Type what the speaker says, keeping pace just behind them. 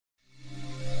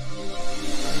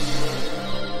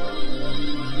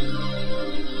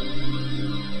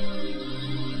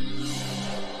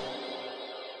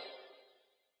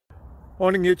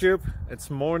Morning YouTube,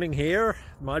 it's morning here.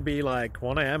 It might be like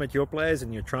 1 a.m. at your place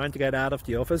and you're trying to get out of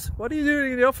the office. What are you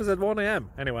doing in the office at 1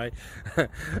 a.m? Anyway,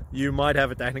 you might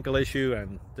have a technical issue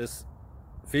and this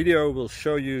video will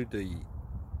show you the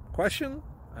question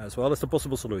as well as the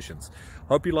possible solutions.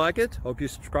 Hope you like it, hope you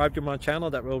subscribe to my channel.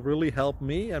 That will really help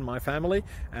me and my family,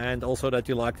 and also that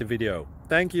you like the video.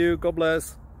 Thank you, God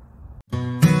bless.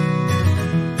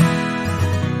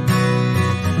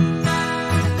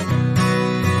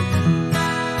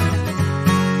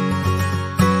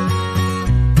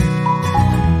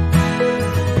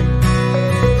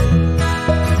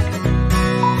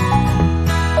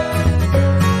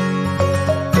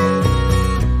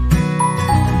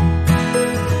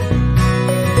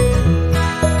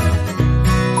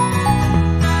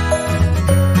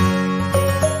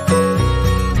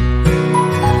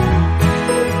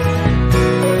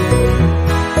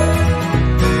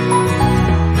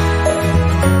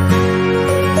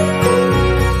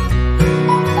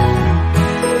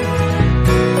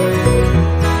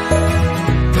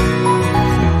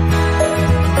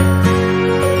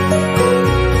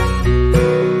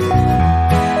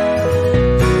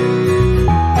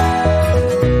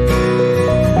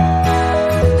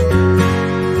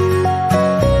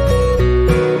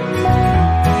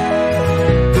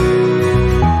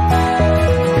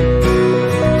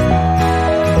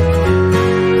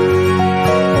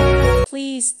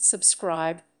 Please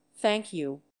subscribe. Thank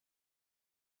you.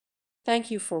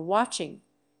 Thank you for watching,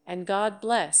 and God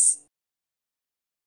bless.